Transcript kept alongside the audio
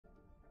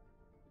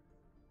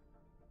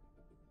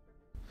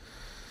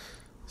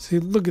See,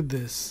 look at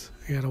this.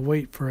 I gotta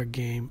wait for a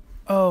game.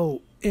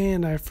 Oh,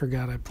 and I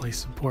forgot I play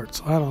support,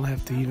 so I don't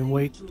have to even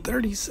wait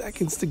 30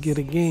 seconds to get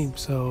a game.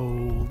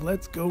 So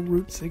let's go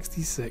Route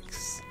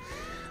 66.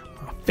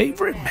 My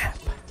favorite map.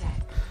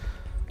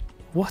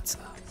 What's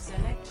up?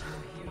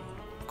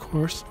 Of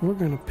course, we're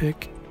gonna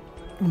pick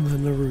the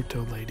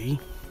Naruto Lady.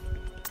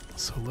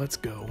 So let's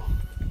go.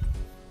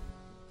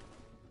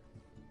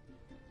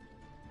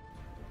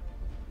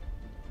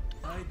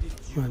 I'm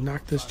gonna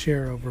knock this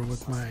chair over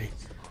with my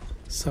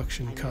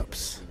suction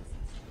cups.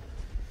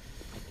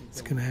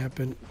 It's gonna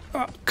happen.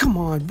 Oh, come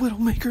on,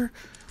 Widowmaker.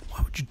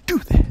 Why would you do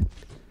that?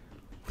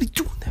 What are you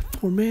doing that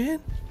for, man?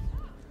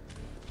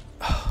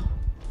 Oh.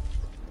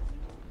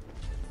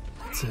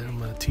 That's it. I'm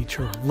gonna teach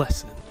her a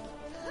lesson.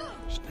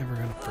 She's never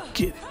gonna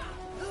forget it.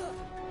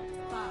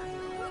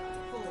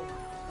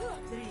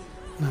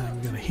 I'm not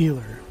even gonna heal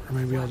her, or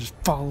maybe I'll just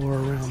follow her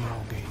around the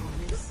whole game.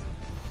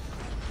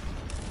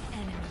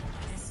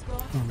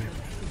 Or maybe.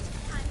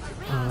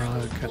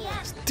 Got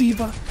this.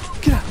 Diva,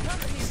 get out of my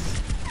face.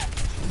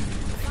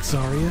 Thanks,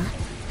 Zarya.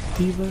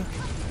 Diva,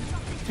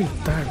 you're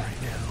gonna die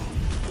right now.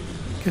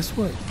 Guess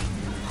what?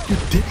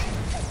 You're dead.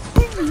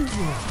 Boom!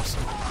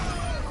 Awesome.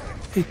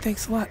 Hey,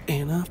 thanks a lot,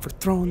 Anna, for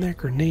throwing that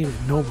grenade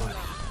at nobody.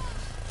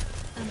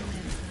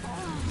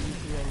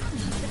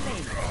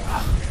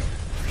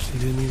 She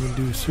didn't even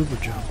do a super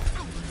jump.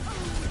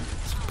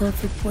 It's a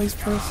perfect place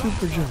for a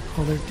super jump.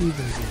 Oh, there's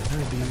Diva again.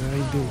 Hi, Diva. How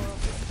you doing?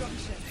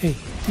 Hey,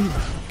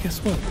 Diva, guess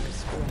what?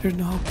 There's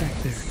no hope back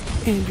there.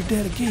 And you're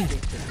dead again.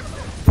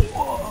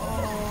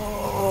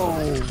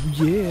 Whoa!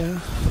 Yeah.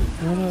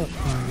 What up?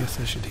 Oh, I guess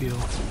I should heal.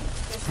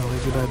 It's probably a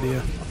good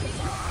idea.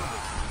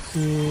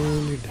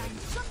 And you're dead.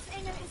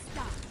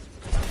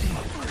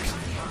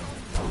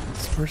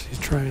 Damn, Mercy's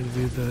trying to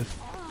do the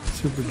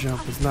super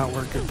jump. It's not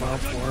working well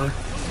for her.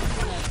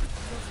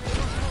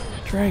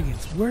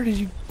 Dragons, where did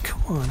you...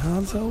 Come on,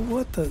 Hanzo,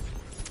 what the...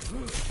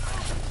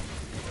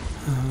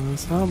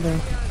 Samba.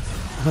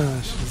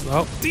 She's...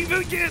 Oh, Diva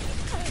again!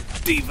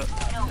 Diva!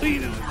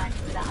 Lead it!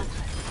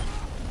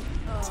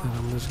 So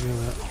I'm just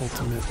gonna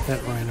ultimate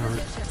at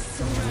Reinhardt.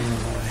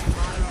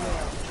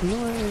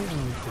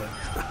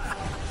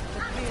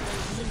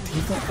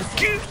 Diva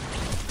again!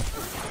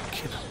 I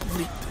cannot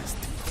believe this,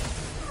 Diva.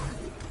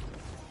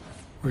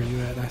 Where you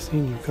at? I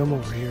seen you. Come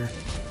over here.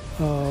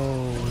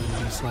 Oh,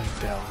 and just like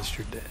Dallas,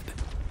 you're dead.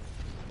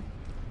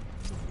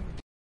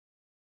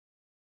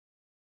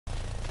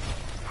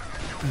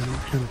 I'm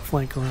gonna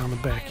flank around the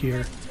back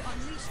here,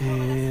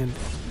 and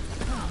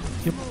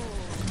yep,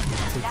 I'm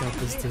gonna take out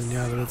this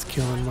Zenyatta that's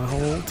killing my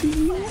whole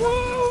team.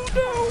 Whoa,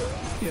 no!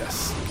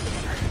 Yes.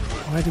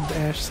 Why did the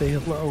Ashe say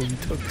hello? You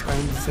took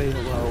time to say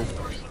hello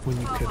when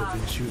you could have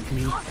been shooting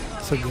me.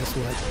 So guess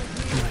what?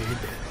 Now you're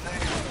dead.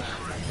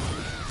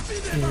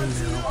 And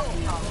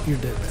now you're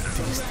dead,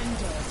 Baptiste.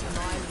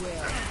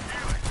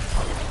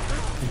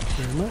 Thank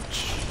you very much.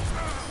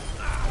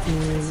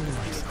 And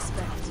nice.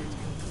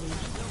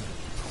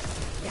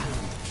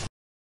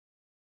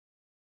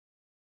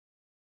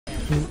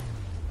 And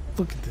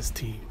look at this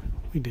team.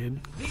 We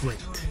did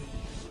great.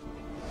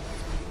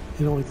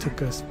 It only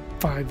took us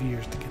 5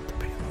 years to get the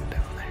payload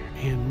down there.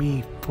 And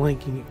me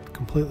flanking it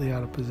completely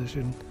out of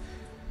position.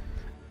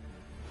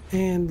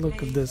 And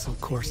look at this, of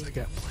course, I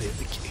got play of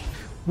the game.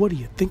 What do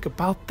you think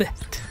about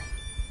that?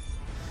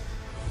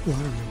 Well, I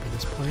remember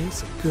this play.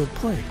 It's a good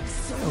play.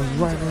 I was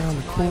right around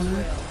the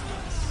corner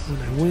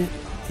when I went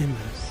in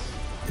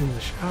the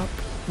shop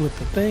with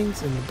the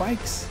things and the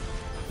bikes,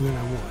 and then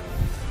I won.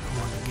 I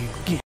won the game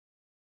again.